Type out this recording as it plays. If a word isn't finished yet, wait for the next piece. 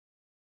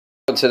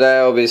Today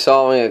I will be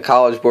solving a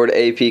College Board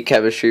AP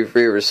Chemistry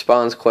free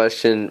response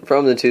question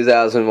from the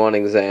 2001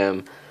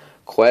 exam.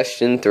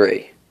 Question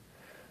 3.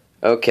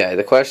 Okay,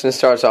 the question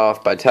starts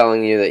off by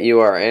telling you that you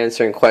are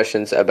answering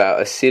questions about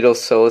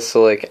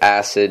acetylsalicylic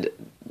acid,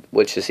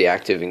 which is the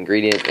active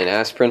ingredient in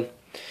aspirin.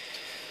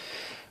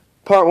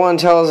 Part 1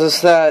 tells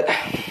us that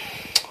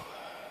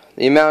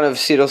the amount of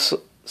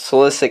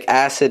acetylsalicylic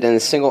acid in a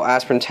single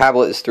aspirin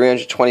tablet is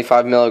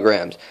 325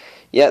 milligrams,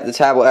 yet the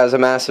tablet has a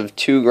mass of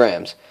 2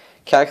 grams.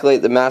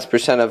 Calculate the mass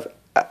percent of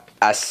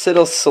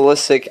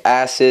acetylsalicylic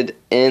acid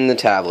in the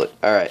tablet.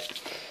 Alright,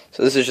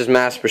 so this is just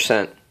mass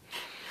percent.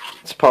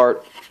 It's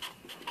part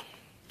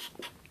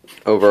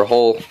over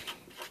whole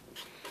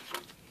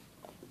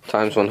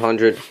times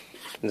 100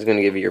 is going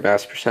to give you your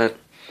mass percent.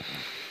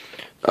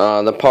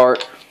 The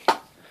part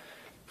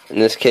in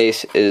this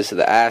case is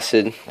the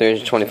acid,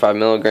 325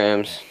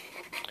 milligrams.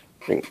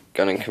 We're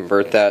going to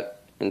convert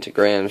that into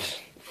grams.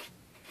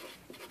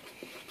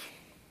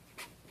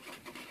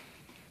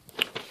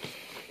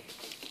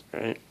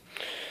 Right,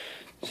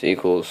 so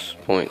equals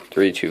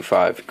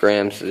 0.325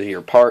 grams is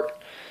your part.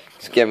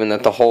 It's given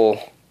that the whole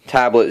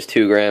tablet is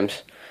 2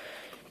 grams,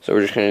 so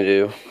we're just going to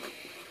do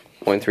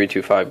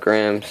 0.325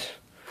 grams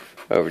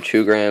over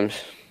 2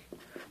 grams.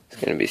 It's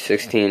going to be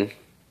 16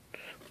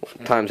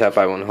 times that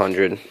by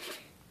 100,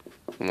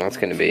 and that's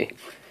going to be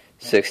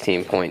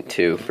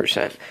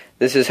 16.2%.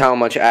 This is how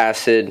much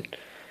acid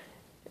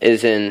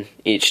is in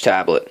each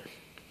tablet,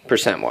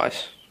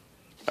 percent-wise.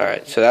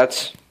 Alright, so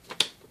that's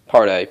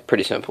Part A,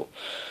 pretty simple.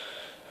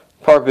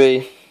 Part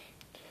B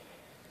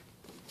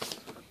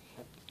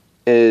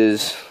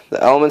is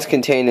the elements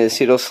contained in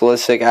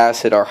acetylsalicylic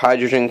acid are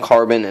hydrogen,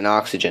 carbon, and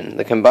oxygen.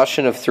 The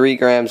combustion of 3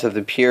 grams of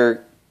the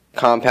pure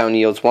compound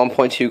yields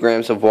 1.2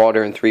 grams of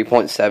water and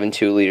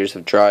 3.72 liters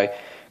of dry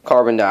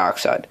carbon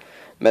dioxide,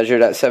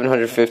 measured at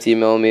 750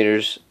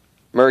 millimeters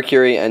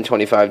mercury and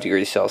 25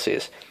 degrees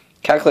Celsius.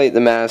 Calculate the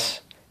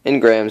mass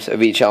in grams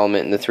of each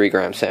element in the 3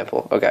 gram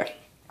sample. Okay,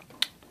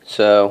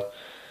 so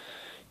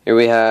here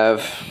we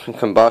have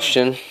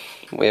combustion.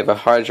 We have a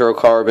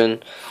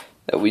hydrocarbon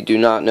that we do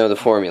not know the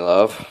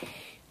formula of,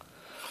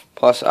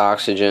 plus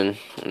oxygen,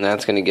 and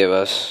that's going to give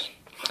us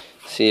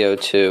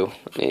CO2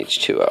 and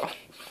H2O.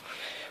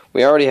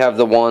 We already have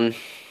the one.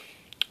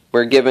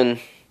 We're given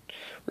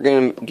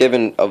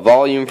a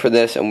volume for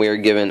this, and we are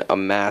given a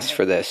mass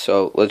for this.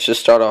 So let's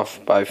just start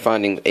off by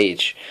finding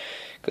H,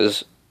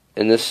 because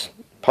in this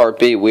part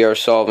B we are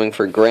solving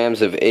for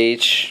grams of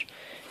H,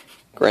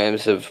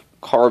 grams of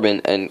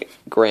carbon, and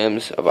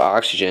grams of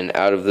oxygen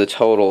out of the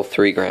total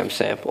 3 gram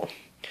sample.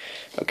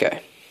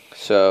 Okay,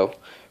 so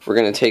we're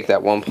going to take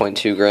that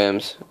 1.2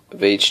 grams of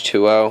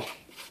H2O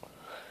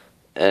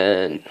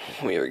and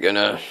we are going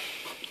to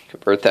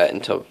convert that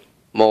into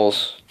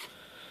moles.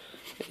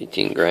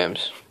 18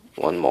 grams,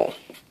 1 mole.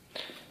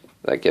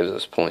 That gives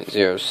us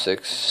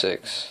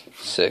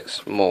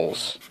 0.0666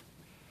 moles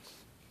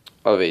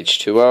of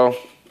H2O.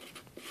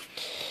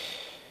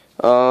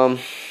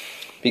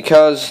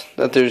 Because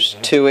that there's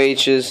 2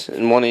 H's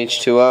and 1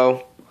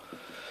 H2O,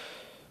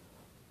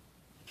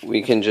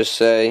 we can just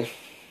say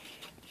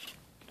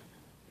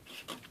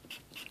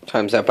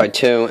times that by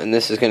 2, and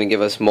this is going to give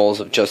us moles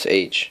of just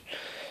H.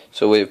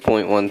 So we have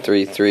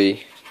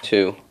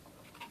 0.1332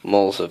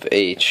 moles of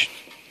H.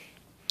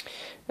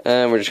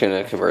 And we're just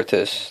going to convert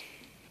this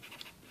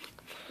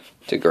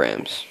to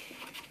grams.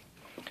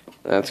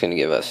 That's going to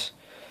give us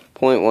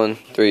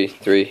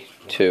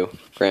 0.1332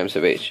 grams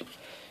of H.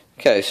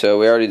 Okay, so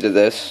we already did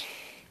this.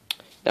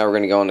 Now we're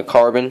going to go on to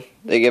carbon.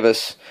 They give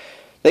us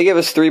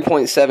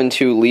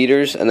 3.72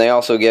 liters, and they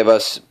also give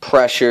us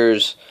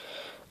pressures,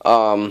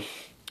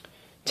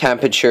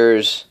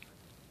 temperatures,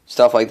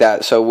 stuff like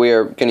that. So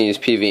we're going to use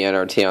PV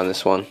nRT on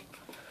this one.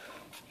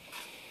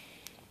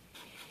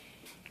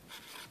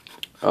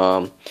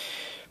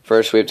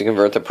 First, we have to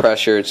convert the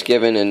pressure. It's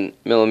given in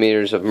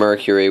millimeters of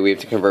mercury. We have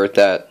to convert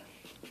that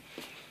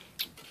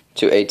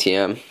to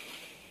ATM.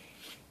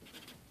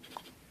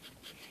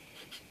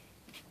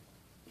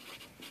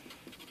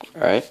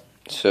 Alright,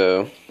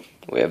 so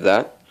we have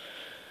that,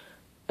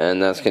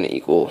 and that's going to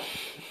equal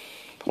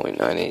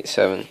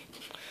 0.987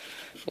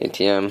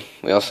 ATM.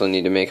 We also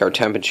need to make our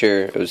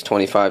temperature. It was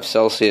 25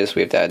 Celsius.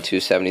 We have to add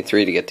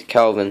 273 to get to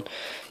Kelvin.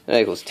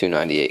 That equals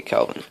 298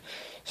 Kelvin.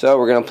 So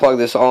we're going to plug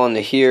this all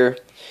into here.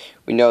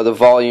 We know the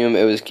volume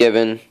it was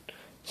given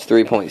is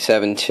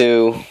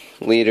 3.72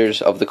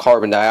 liters of the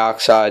carbon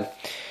dioxide.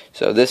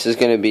 So this is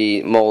going to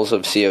be moles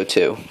of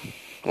CO2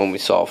 when we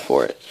solve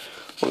for it.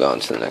 We'll go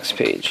on to the next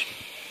page.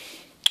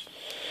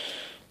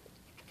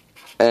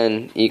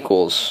 N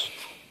equals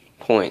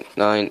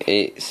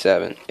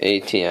 0.987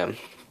 ATM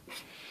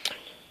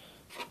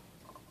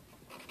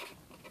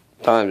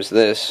times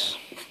this,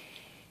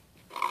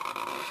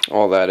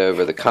 all that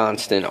over the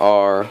constant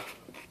R,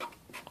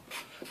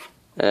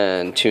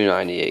 and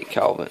 298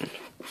 Kelvin.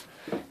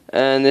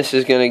 And this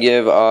is going to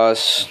give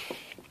us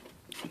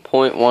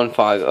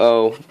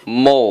 0.150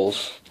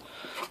 moles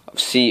of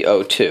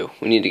CO2.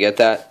 We need to get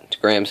that to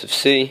grams of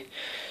C.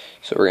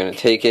 So we're going to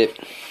take it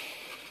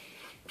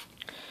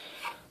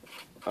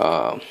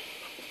 1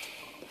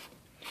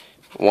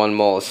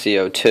 mole of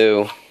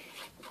CO2.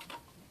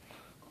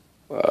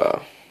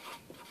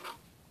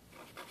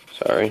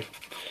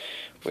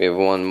 We have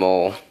 1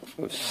 mole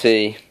of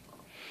C,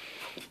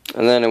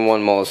 and then in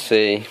 1 mole of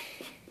C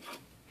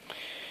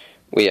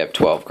we have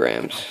 12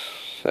 grams.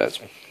 So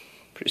that's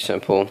pretty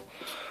simple,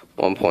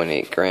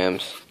 1.8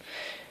 grams.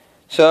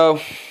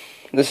 So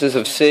this is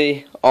of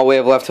C. All we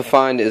have left to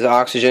find is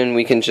oxygen.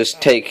 We can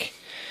just take,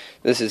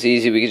 this is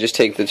easy, we can just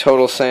take the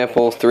total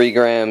sample, 3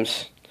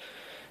 grams.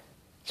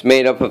 It's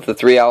made up of the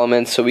 3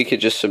 elements, so we could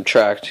just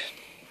subtract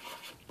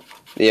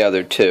the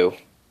other 2,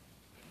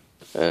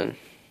 and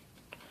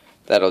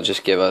that'll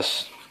just give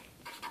us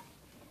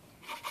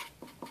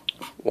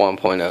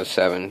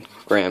 1.07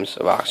 grams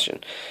of oxygen.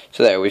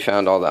 So there, we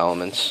found all the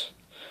elements.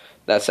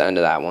 That's the end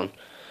of that one.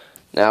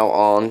 Now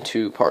on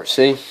to part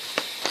C.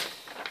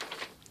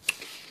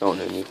 Oh,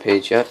 no new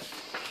page yet.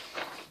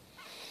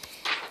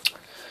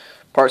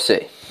 Part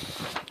C.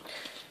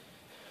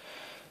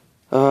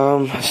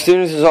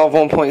 Students dissolve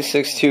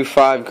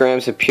 1.625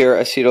 grams of pure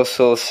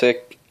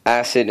acetylsalicylic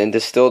acid in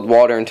distilled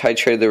water and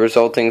titrate the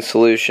resulting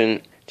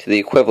solution to the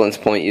equivalence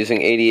point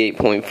using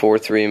 88.43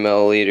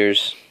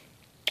 milliliters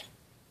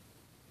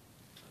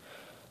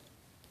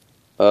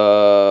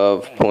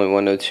of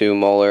 0.102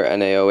 molar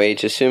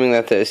NaOH, assuming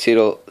that the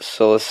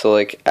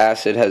acetylsalicylic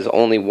acid has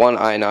only one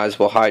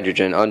ionizable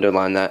hydrogen.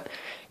 Underline that.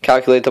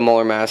 Calculate the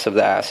molar mass of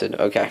the acid.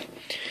 Okay.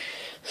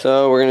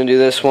 So we're going to do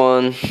this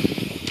one.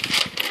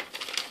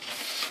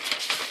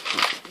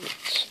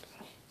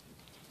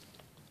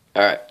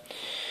 Alright.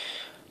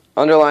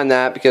 Underline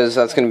that because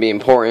that's going to be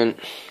important.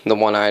 The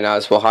one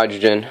ionizable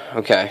hydrogen.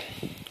 Okay.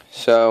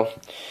 So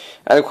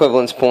at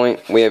equivalence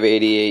point we have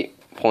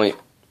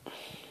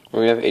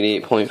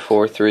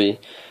 88.43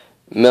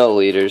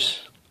 milliliters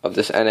of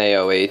this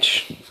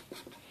NaOH,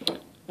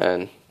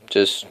 and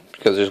just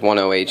because there's one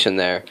OH in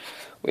there,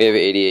 we have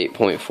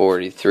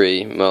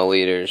 88.43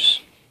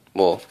 milliliters.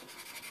 Well,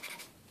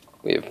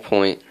 we have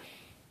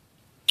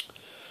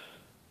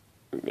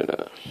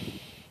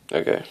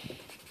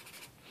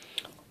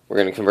we're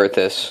gonna convert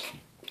this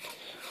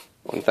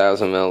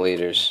 1,000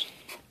 milliliters,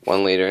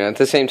 1 liter, and at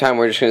the same time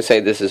we're just gonna say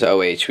this is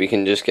OH. We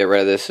can just get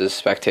rid of this as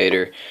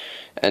spectator.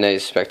 Na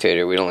is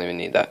spectator, we don't even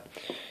need that.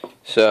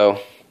 So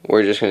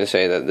we're just going to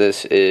say that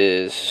this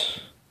is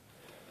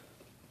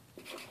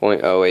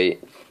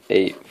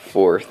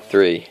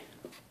 0.08843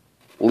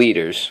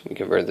 liters, we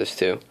convert this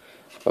to,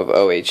 of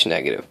OH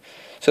negative.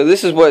 So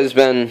this is what has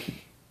been,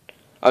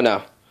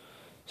 so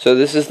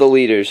this is the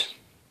liters,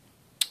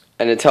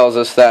 and it tells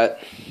us that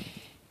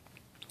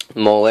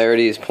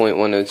molarity is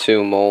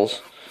 0.102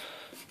 moles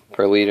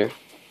per liter.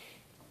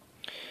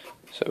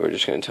 So we're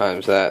just going to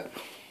times that.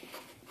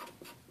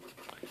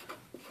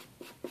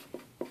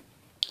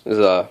 Is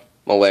the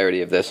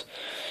molarity of this,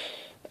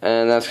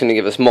 and that's going to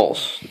give us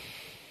moles.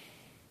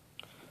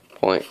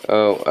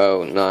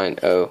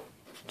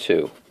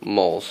 0.00902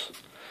 moles.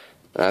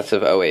 That's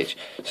of OH.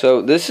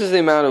 So this is the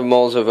amount of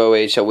moles of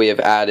OH that we have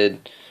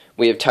added,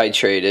 we have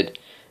titrated,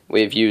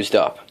 we have used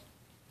up.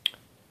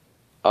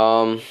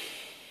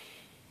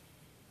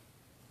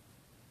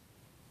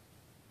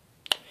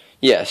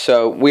 Yeah,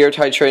 so we are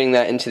titrating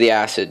that into the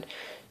acid.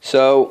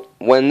 So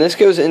when this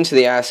goes into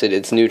the acid,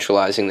 it's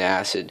neutralizing the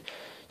acid.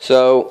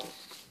 So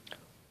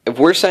if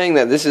we're saying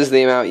that this is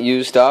the amount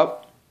used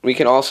up, we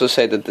can also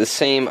say that the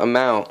same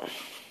amount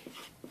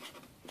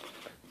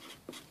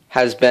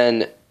has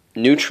been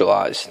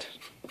neutralized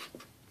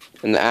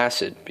in the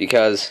acid,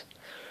 because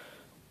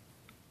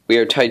we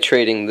are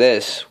titrating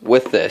this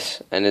with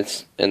this, and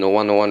it's in the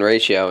 1-to-1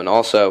 ratio, and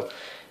also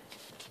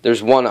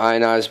there's one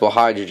ionizable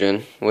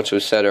hydrogen, which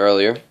was said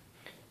earlier,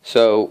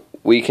 so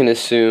we can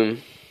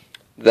assume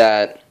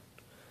that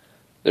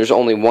there's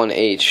only one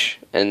H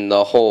in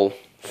the whole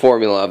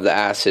formula of the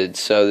acid,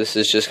 so this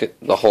is just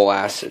the whole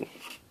acid.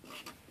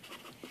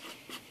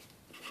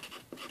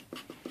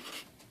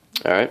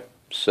 Alright,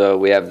 so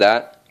we have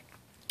that,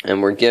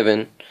 and we're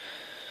given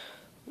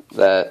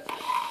that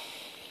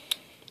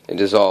they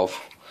dissolve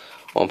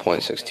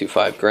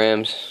 1.625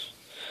 grams,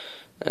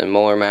 and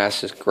molar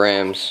mass is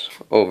grams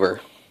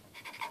over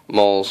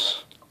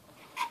moles.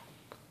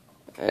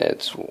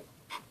 It's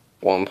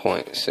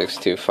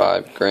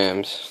 1.625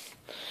 grams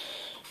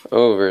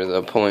over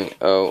the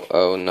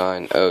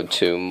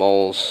 0.00902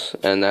 moles,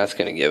 and that's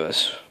going to give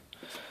us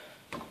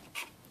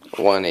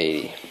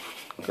 180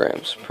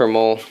 grams per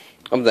mole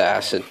of the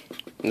acid.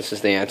 This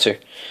is the answer.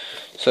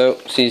 So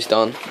C's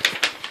done.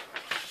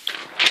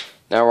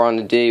 Now we're on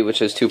to D, which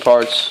has 2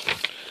 parts.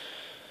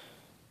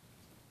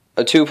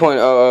 A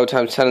 2.00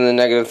 times 10 to the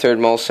negative third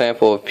mole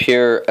sample of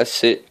pure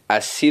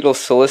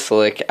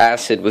acetylsalicylic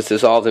acid was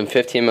dissolved in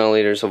 15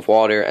 milliliters of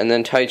water and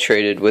then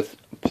titrated with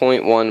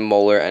 0.1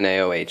 molar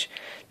NaOH.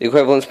 The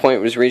equivalence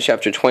point was reached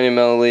after 20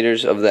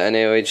 milliliters of the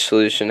NaOH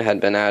solution had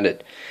been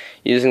added.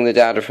 Using the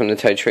data from the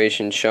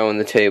titration shown in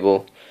the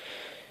table,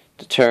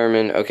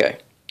 determine,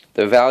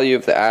 the value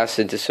of the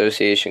acid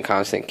dissociation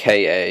constant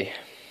Ka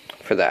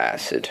for the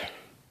acid.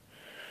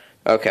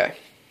 Okay,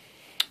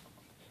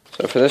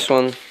 so for this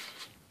one,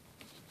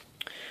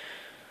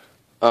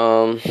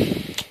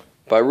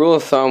 By rule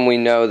of thumb, we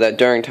know that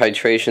during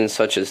titrations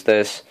such as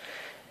this,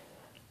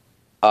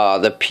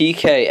 the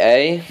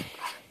pKa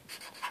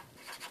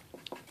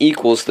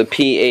equals the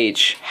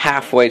pH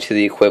halfway to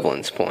the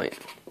equivalence point.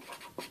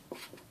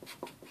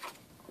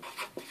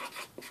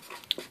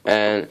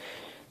 And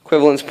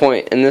equivalence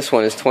point in this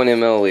one is 20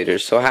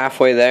 milliliters. So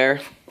halfway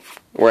there,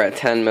 we're at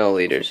 10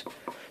 milliliters.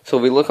 So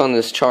if we look on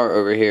this chart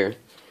over here,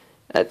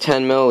 at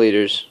 10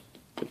 milliliters,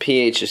 the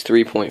pH is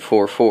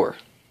 3.44.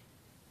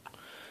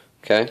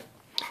 Okay?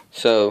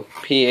 So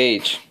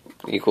pH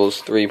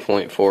equals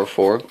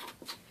 3.44.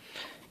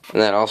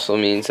 And that also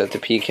means that the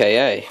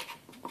pKa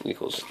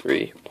equals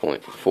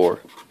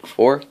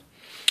 3.44.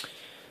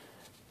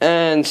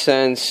 And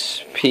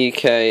since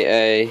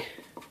pKa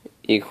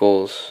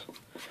equals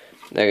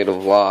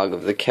negative log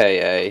of the Ka,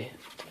 to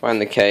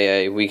find the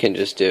Ka, we can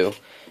just do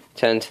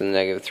 10 to the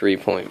negative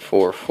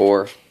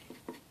 3.44.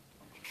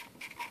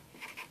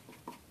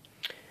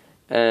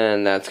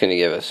 And that's going to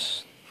give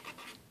us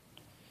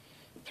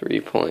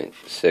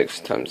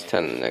 3.6 times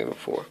 10 to the negative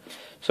 4.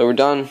 So we're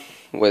done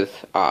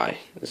with I.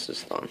 This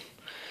is done.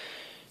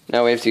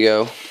 Now we have to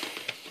go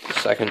the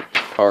second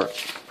part.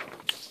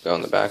 Go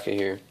on the back of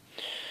here.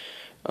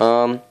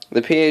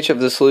 The pH of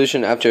the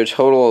solution after a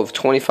total of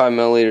 25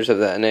 milliliters of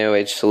the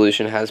NaOH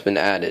solution has been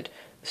added.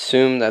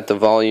 Assume that the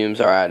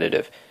volumes are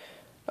additive.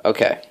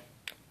 Okay,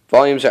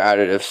 volumes are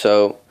additive,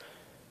 so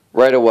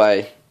right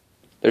away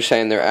they're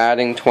saying they're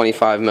adding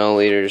 25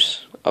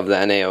 milliliters of the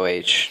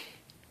NaOH.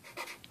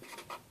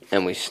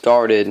 And we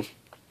started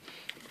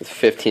with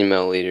 15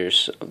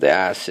 milliliters of the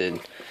acid.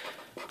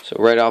 So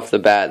right off the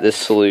bat, this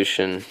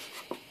solution,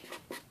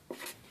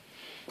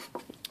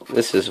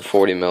 this is a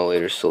 40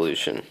 milliliter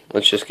solution.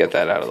 Let's just get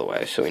that out of the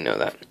way so we know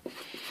that.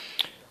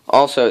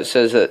 Also, it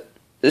says that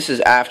this is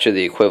after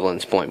the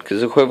equivalence point,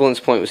 because the equivalence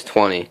point was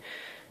 20,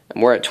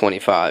 and we're at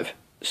 25.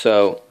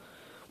 So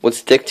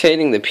what's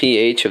dictating the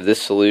pH of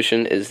this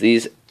solution is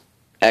these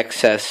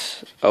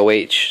excess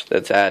OH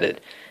that's added,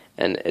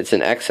 and it's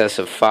in excess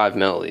of 5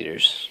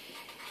 milliliters.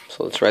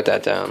 So let's write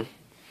that down.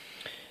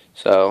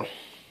 So,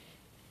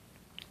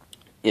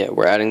 yeah,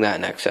 we're adding that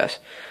in excess.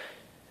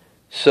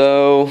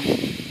 So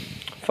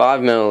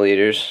 5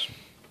 milliliters,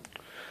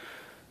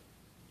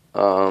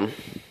 and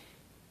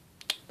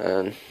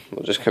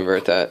we'll just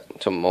convert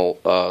that to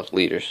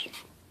liters.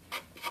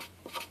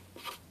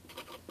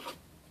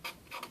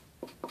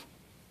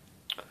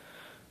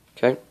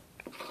 Okay.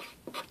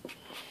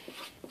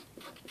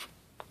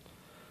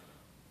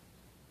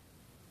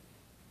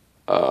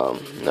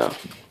 No,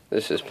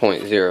 this is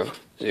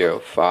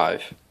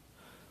 0.005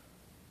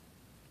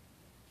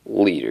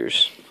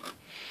 liters,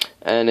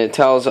 and it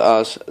tells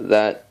us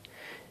that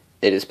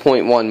it is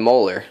 0.1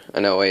 molar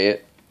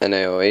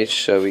NaOH,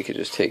 so we could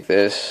just take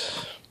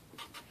this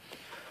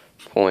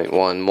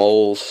 0.1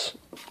 moles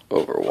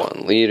over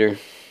 1 liter,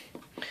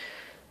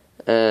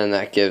 and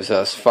that gives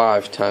us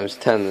 5 times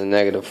 10 to the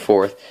negative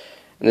 4th,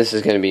 and this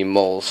is going to be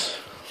moles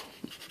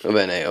of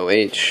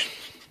NaOH.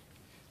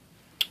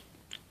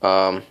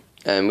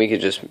 And we could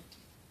just,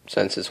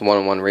 since it's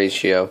 1:1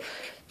 ratio,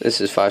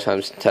 this is 5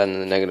 times 10 to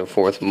the negative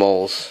 4th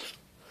moles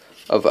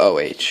of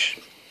OH.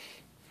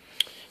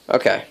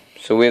 Okay,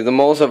 so we have the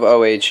moles of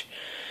OH.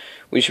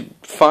 We should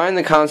find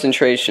the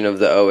concentration of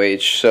the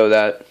OH so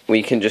that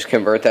we can just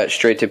convert that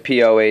straight to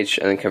POH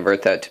and then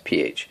convert that to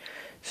pH.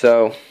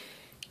 So,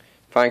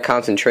 find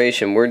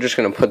concentration, we're just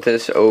going to put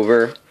this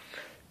over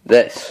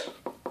this,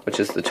 which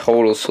is the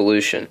total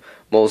solution.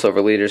 Moles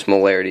over liters,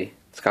 molarity,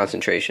 it's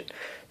concentration.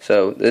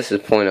 So this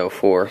is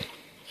 0.04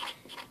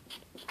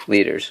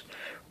 liters.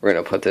 We're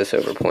going to put this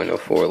over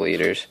 0.04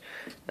 liters,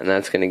 and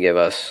that's going to give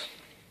us,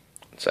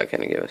 what's that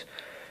going to give us?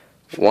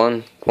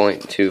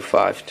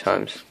 1.25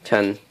 times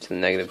 10 to the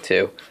negative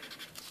 2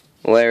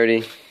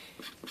 molarity,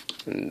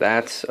 and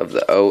that's of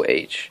the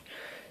OH.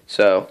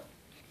 So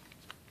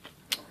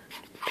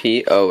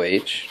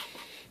POH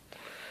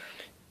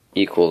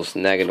equals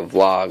negative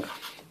log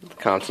the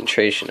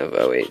concentration of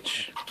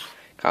OH.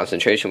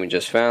 Concentration we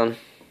just found,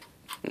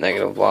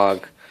 negative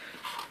log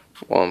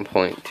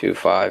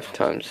 1.25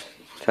 times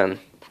 10 to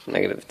the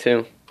negative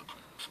 2.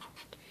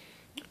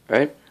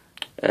 Right?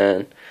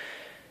 And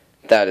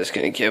that is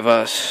going to give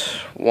us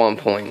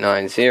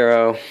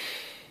 1.90,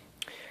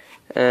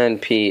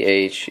 and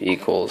pH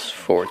equals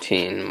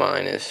 14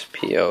 minus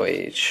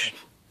POH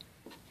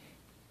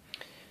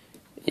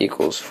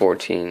equals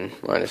 14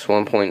 minus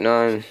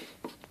 1.9,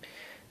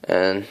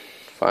 and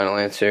final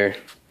answer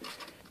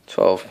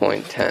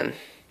 12.10.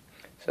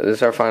 So this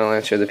is our final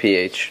answer, the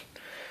pH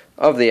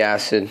of the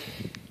acid,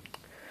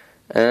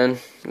 and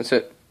that's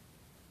it.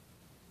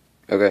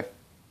 Okay,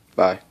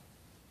 bye.